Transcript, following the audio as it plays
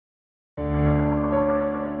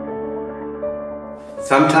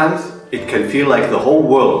Sometimes it can feel like the whole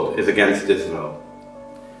world is against Israel.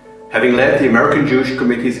 Having led the American Jewish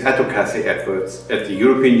Committee's advocacy efforts at the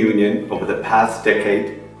European Union over the past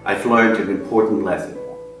decade, I've learned an important lesson.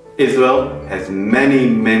 Israel has many,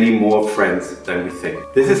 many more friends than we think.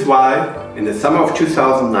 This is why, in the summer of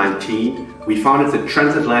 2019, we founded the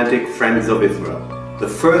Transatlantic Friends of Israel, the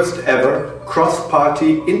first ever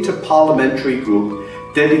cross-party inter-parliamentary group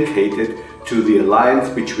dedicated to the alliance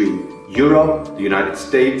between Europe, the United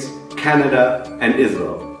States, Canada and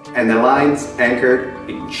Israel. An alliance anchored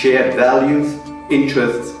in shared values,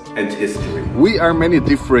 interests and history. We are many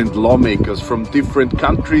different lawmakers from different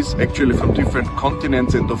countries, actually from different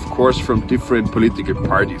continents and of course from different political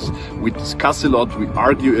parties. We discuss a lot, we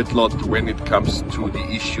argue a lot when it comes to the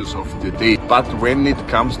issues of the day. But when it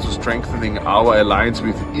comes to strengthening our alliance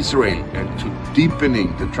with Israel and to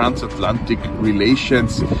deepening the transatlantic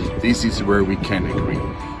relations, this is where we can agree.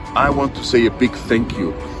 I want to say a big thank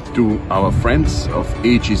you to our friends of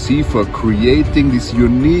AGC for creating this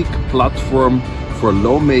unique platform for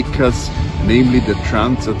lawmakers, namely the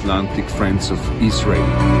Transatlantic Friends of Israel.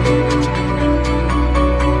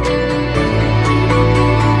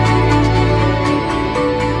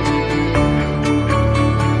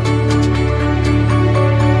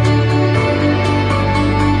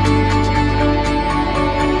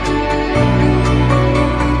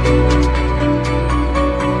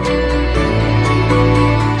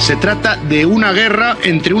 Se trata de una guerra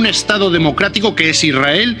entre un Estado democrático que es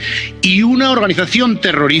Israel y una organización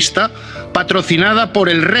terrorista patrocinada por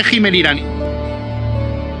el régimen iraní.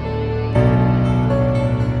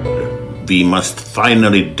 We must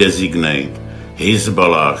finally designate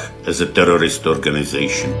Hezbollah as a terrorist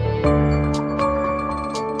organization.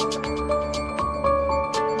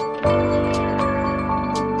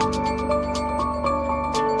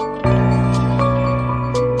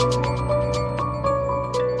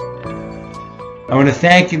 I want to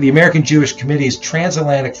thank the American Jewish Committee's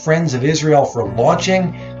Transatlantic Friends of Israel for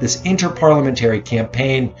launching this inter-parliamentary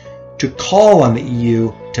campaign to call on the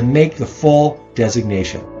EU to make the full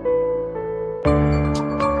designation.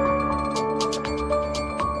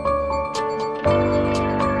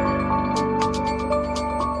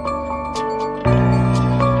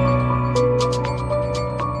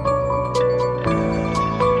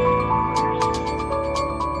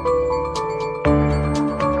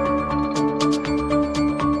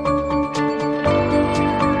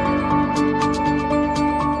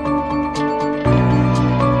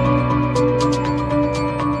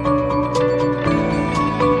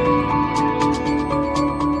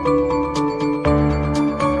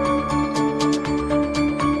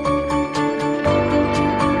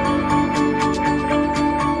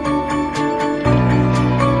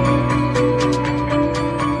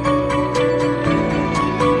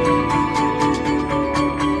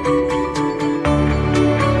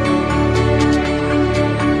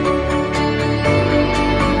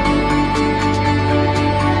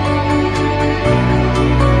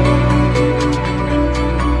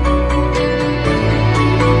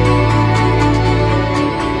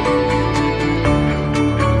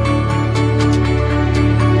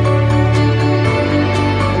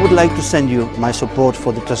 I would like to send you my support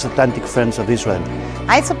for the Transatlantic Friends of Israel.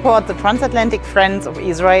 I support the Transatlantic Friends of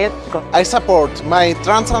Israel. I support my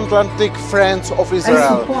Transatlantic Friends of Israel.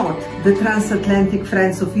 I support the Transatlantic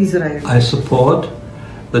Friends of Israel. I support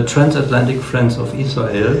the Transatlantic Friends of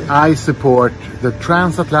Israel. I support the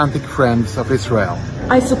Transatlantic Friends of Israel.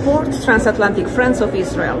 I support Transatlantic Friends of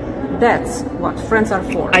Israel. That's what friends are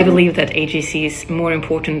for. I believe that AGC is more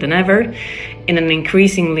important than ever in an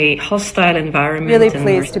increasingly hostile environment. Really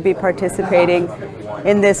pleased to be participating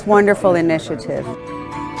in this wonderful initiative.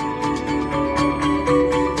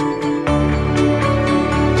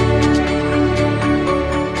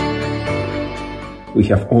 We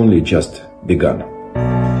have only just begun.